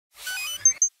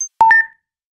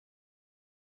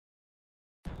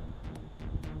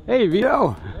Hey,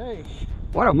 Vito. Hey.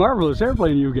 What a marvelous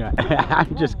airplane you got.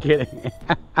 I'm just kidding.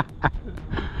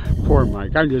 Poor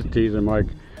Mike. I'm just teasing Mike.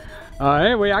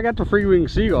 Anyway, I got the Freewing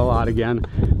Seagull out again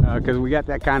because we got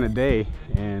that kind of day.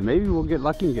 And maybe we'll get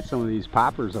lucky and get some of these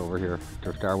poppers over here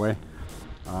drift our way.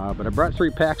 But I brought 3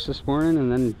 packs this morning and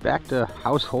then back to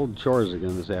household chores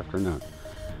again this afternoon.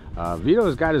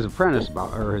 Vito's got his apprentice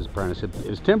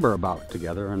his timber about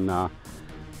together, and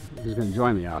he's going to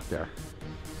join me out there.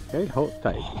 Okay, hold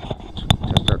tight.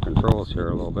 Test our controls here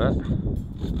a little bit.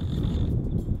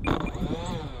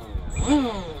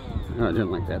 Oh, I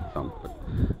didn't like that thump, but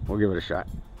we'll give it a shot.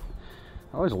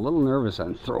 I was a little nervous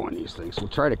on throwing these things. We'll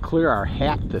try to clear our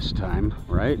hat this time,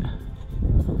 right?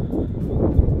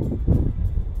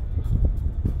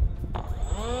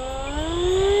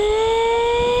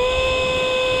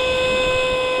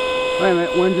 Wait a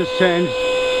minute, wind just changed.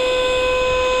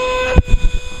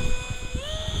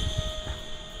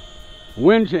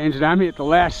 Wind changed on me at the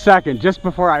last second, just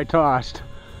before I tossed.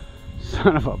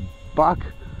 Son of a buck.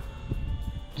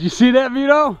 Did you see that,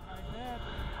 Vito?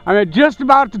 I mean, just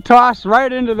about to toss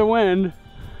right into the wind,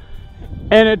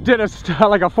 and it did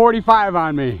like a 45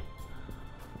 on me.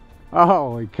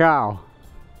 Holy cow.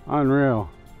 Unreal.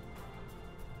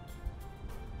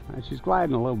 And she's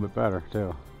gliding a little bit better,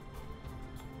 too.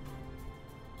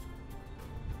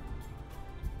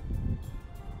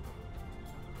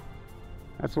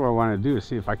 That's what I want to do, to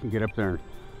see if I can get up there and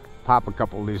pop a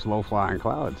couple of these low-flying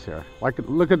clouds here. Like,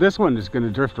 look at this one, it's going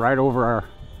to drift right over our...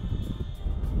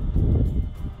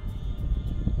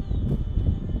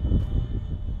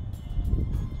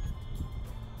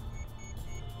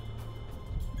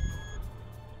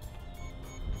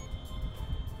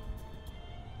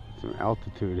 Some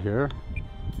altitude here.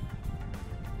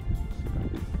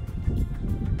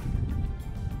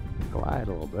 Glide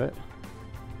a little bit.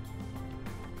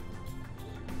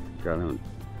 Got a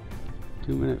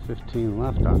 2:15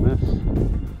 left on this.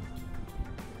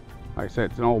 Like I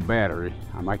said, it's an old battery.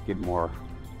 I might get more,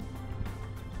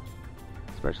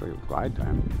 especially with glide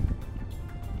time.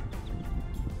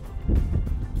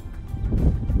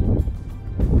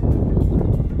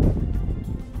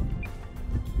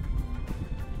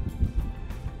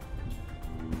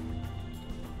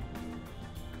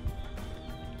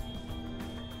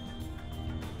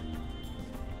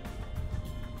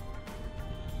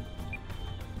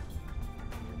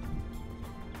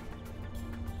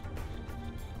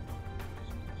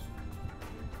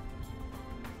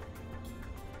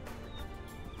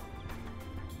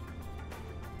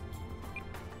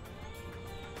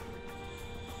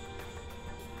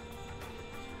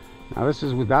 Now this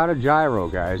is without a gyro,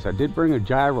 guys. I did bring a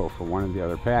gyro for one of the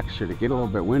other packs here to get a little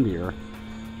bit windier.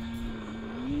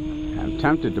 I'm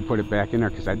tempted to put it back in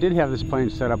there because I did have this plane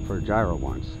set up for a gyro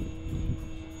once.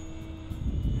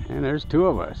 And there's 2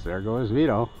 of us. There goes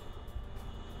Vito.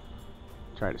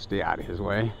 Try to stay out of his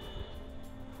way.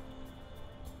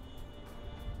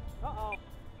 Uh-oh.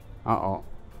 Uh-oh.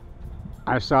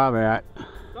 I saw that.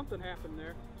 Something happened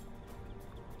there.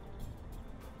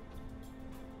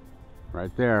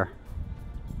 Right there.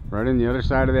 Right in the other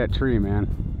side of that tree, man.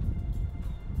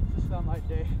 It's not my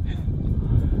day.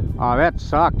 Oh, that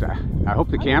sucked. I hope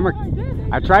the camera...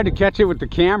 I tried to catch it with the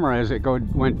camera as it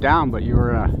went down, but you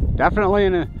were definitely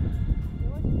in a...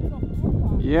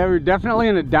 Yeah, we were definitely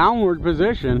in a downward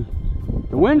position.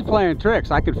 The wind's playing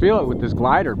tricks. I could feel it with this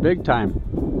glider big time.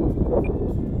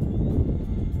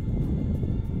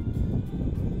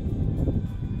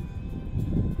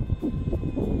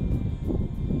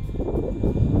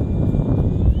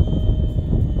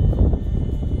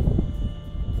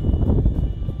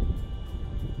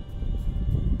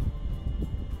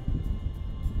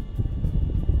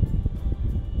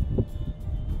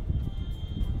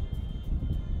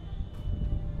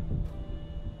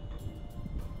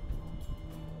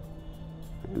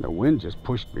 And the wind just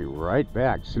pushed me right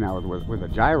back. See, now with a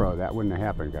gyro, that wouldn't have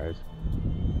happened, guys.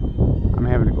 I'm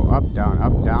having to go up,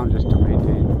 down, just to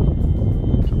maintain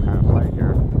some kind of flight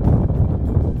here.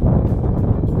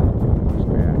 Push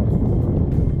back.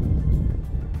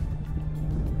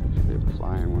 Should be able to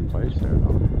fly in one place there,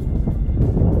 though.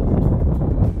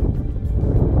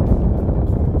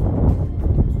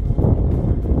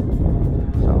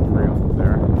 Something real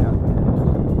there, yeah.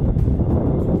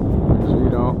 There's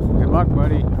Vito. Good luck,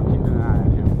 buddy. I'm keeping an eye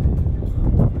on him.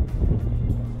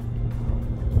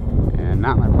 And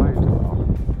not my plane too well.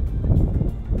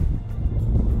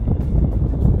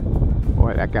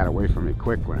 Boy, that got away from me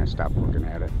quick when I stopped looking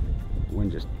at it. The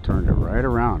wind just turned it right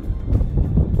around.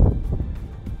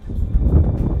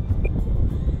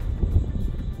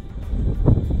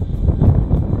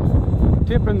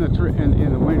 tip in the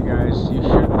wind, guys, you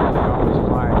should really always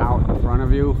fly out in front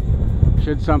of you.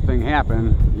 Should something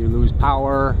happen, you lose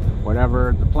power,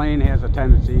 whatever, the plane has a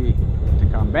tendency to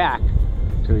come back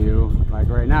to you. Like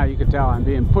right now, you can tell I'm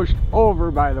being pushed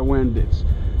over by the wind. It's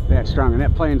that strong, and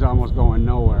that plane's almost going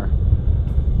nowhere.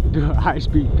 Do a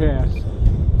high-speed pass.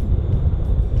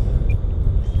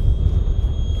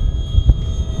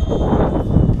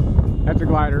 That's a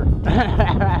glider.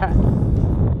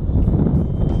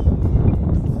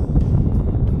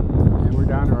 And we're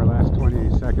down to our last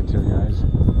 28 seconds here, guys.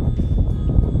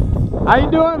 How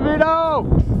you doing, Vito?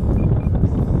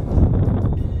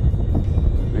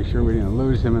 Make sure we didn't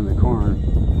lose him in the corn.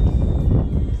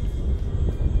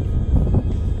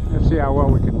 Let's see how well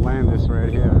we can land this right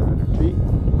here on our feet.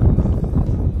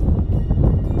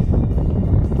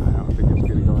 I don't think it's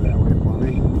going to go that way for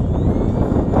me.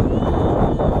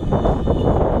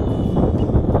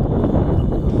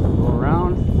 Go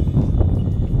around.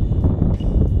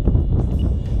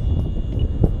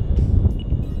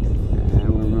 And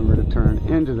we'll remember to turn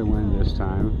into the wind this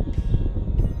time.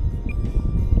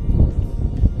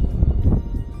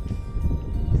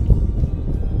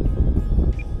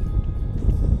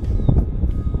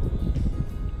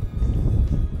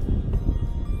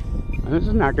 This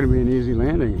is not going to be an easy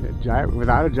landing.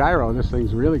 Without a gyro, this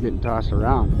thing's really getting tossed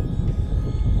around.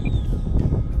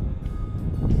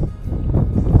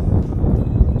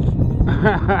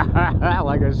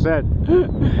 Like I said,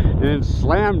 and it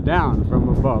slammed down from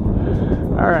above.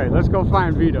 Alright, let's go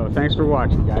find Vito. Thanks for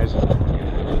watching, guys.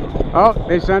 Oh,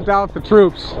 they sent out the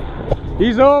troops.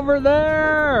 He's over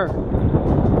there!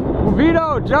 Well,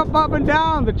 Vito, jump up and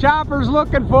down. The chopper's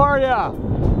looking for you.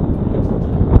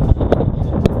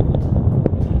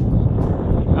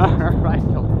 Alright,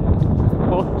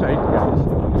 hold tight, guys.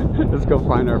 Let's go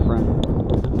find our friend.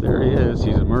 There he is.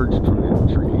 He's emerged from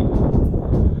that tree.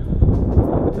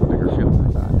 It's a bigger field than I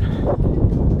thought.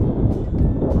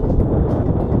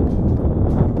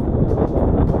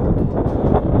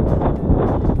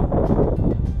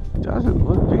 Doesn't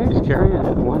look bad. He's carrying it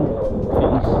in one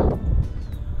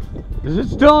piece. Is it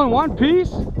still in one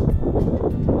piece?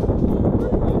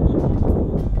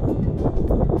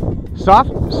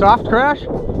 Soft crash?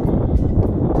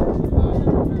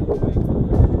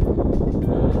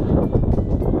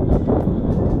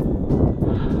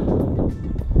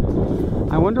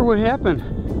 I wonder what happened.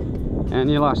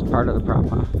 And you lost part of the prop,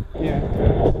 huh? Yeah.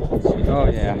 Oh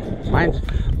yeah.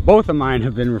 Both of mine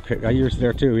have been repaired. Yours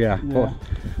there too, yeah.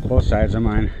 Both sides of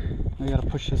mine. I gotta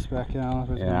push this back in. I don't know if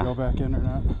it's gonna go back in or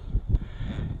not.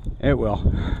 It will.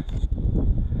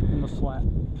 In the flat.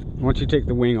 Once you take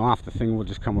the wing off, the thing will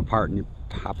just come apart and you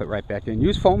pop it right back in.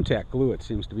 Use foam tack glue. It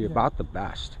seems to be about the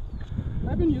best.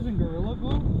 I've been using Gorilla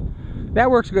Glue. That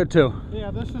works good too.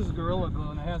 Yeah, this is Gorilla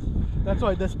Glue, and it has. That's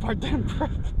why this part didn't break.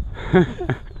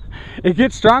 It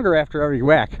gets stronger after every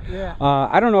whack. Yeah.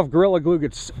 I don't know if Gorilla Glue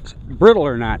gets brittle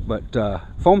or not, but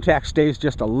foam tack stays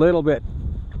just a little bit.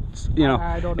 You know,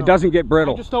 I don't know. It doesn't get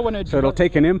brittle. I just know when it so it'll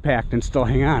take an impact and still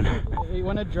hang on.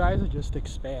 When it dries, it just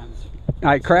expands.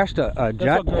 I crashed a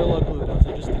jet. That's what Gorilla Glue does.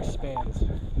 It just expands.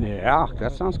 Yeah,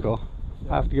 that sounds cool.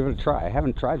 I'll have to give it a try. I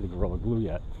haven't tried the Gorilla Glue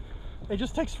yet. It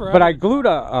just takes forever. But I glued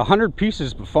 100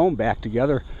 pieces of foam back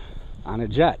together on a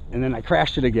jet, and then I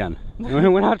crashed it again. And when I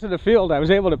went out to the field, I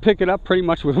was able to pick it up pretty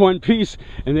much with one piece,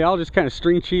 and they all just kind of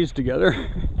string cheese together.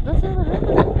 That's never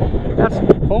happened. That's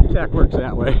foam tack works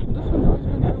that way. This one's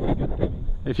always been really good.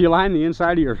 If you line the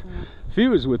inside of your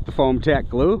fuse with the foam tack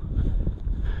glue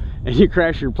and you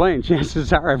crash your plane,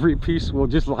 chances are every piece will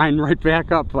just line right back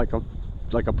up like a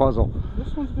puzzle.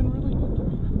 This one's been really good to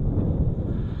me.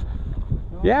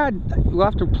 No. Yeah, we'll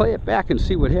have to play it back and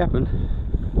see what happened.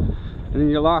 And then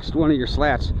you lost one of your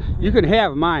slats. You could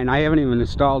have mine. I haven't even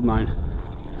installed mine.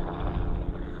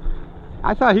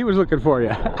 I thought he was looking for you.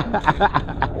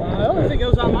 The only thing that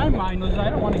was on my mind was I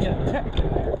don't want to get attacked in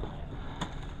there.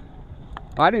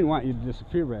 I didn't want you to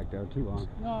disappear back there too long.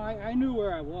 No, I knew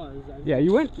where I was. Yeah,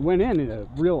 you went in a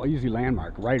real easy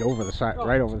landmark right over the side,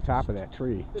 right over the top of that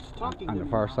tree. It's talking on to the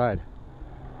me far now. side.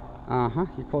 Uh-huh.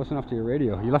 You're close enough to your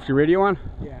radio. You left your radio on?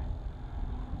 Yeah.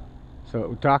 So it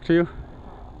would talk to you?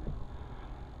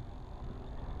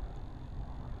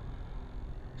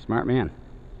 Smart man.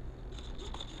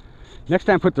 Next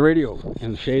time, put the radio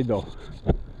in the shade, though.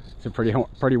 Is it pretty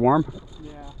warm?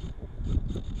 Yeah.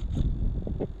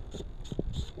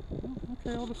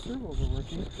 Okay, all the servos are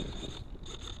working.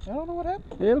 I don't know what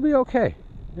happened. It'll be okay.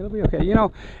 It'll be okay. You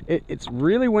know, it's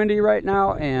really windy right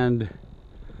now, and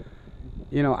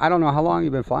you know, I don't know how long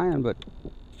you've been flying, but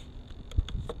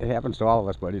it happens to all of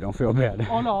us, buddy. Don't feel bad.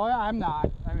 Oh no, I'm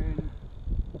not. I mean,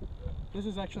 This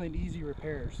is actually an easy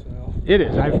repair, so. It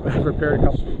is. I've repaired a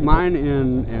couple. Mine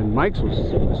and Mike's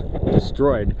was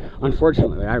destroyed.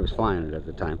 Unfortunately, I was flying it at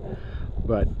the time,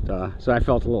 but so I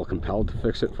felt a little compelled to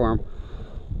fix it for him.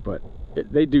 But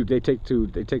they take to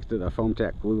the foam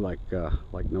tack glue like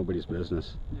nobody's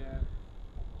business. Yeah.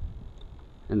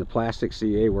 And the plastic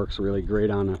CA works really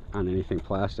great on anything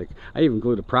plastic. I even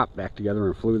glued a prop back together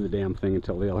and flew the damn thing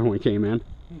until the other one came in.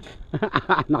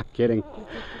 I'm not kidding.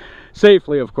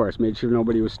 Safely, of course. Made sure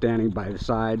nobody was standing by the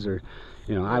sides, or,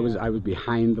 you know, I was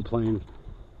behind the plane.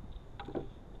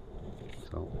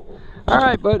 So, all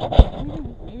right, bud.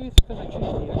 Maybe it's because I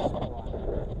changed the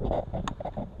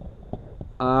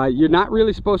expo. You're not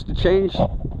really supposed to change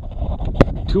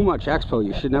too much expo.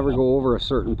 You should never go over a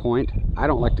certain point. I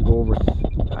don't like to go over.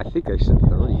 I think I said 30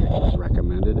 was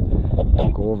recommended.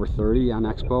 Don't go over 30 on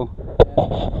expo.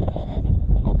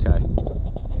 Okay.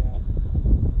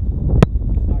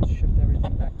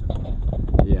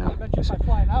 Yeah. I bet you if I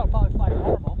fly it out, I'll probably fly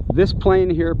normal. This plane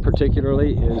here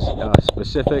particularly is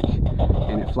specific,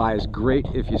 and it flies great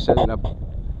if you set it up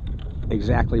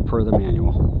exactly per the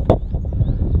manual.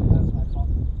 That's my fault.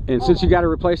 And since you got to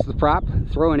replace the prop,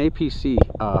 throw an APC.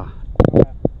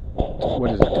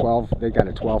 What is it? 12? They got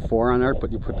a 12.4 on there,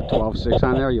 but you put the 12.6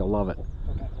 on there, you'll love it.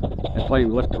 Okay. The plane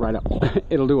will lift right up.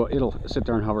 It'll sit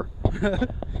there and hover.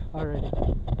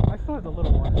 Alrighty. I thought the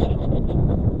little one.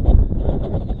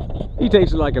 He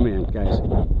takes it like a man, guys.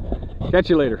 Catch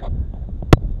you later.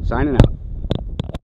 Signing out.